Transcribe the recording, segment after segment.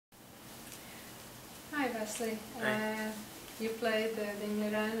Wesley. Hi. You played the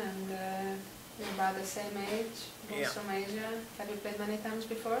Miran and you're about the same age, both Yeah. from Asia. Have you played many times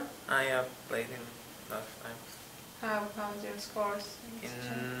before? I have played him last times. How's your scores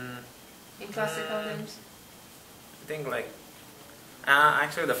In in classical games? I think like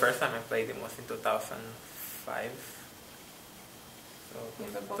actually the first time I played him was in 2005. So You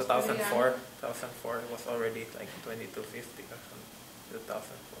were both 2004. 2004 it was already like 2250 or something.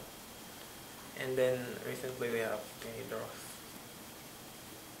 2004. And then recently we have many draws.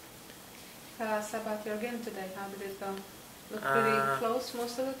 Tell us about your game today. How did it go? Looked pretty close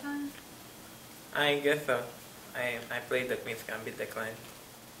most of the time? I guess so. I played the Queen's Gambit decline.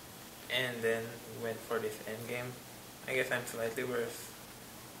 And then went for this endgame. I guess I'm slightly worse.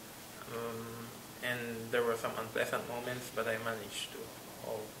 And there were some unpleasant moments, but I managed to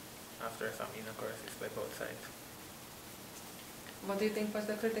hold after some inaccuracies by both sides. What do you think was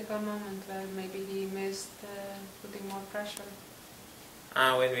the critical moment where maybe he missed putting more pressure?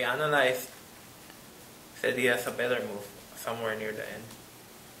 When we analyzed, said he has a better move somewhere near the end.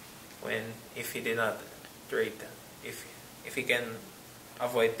 If he did not trade, if he can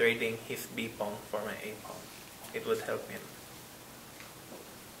avoid trading his B pawn for my A pawn, it would help him.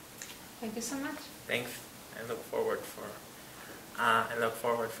 Thank you so much. Thanks. I look forward for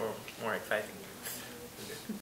more exciting games.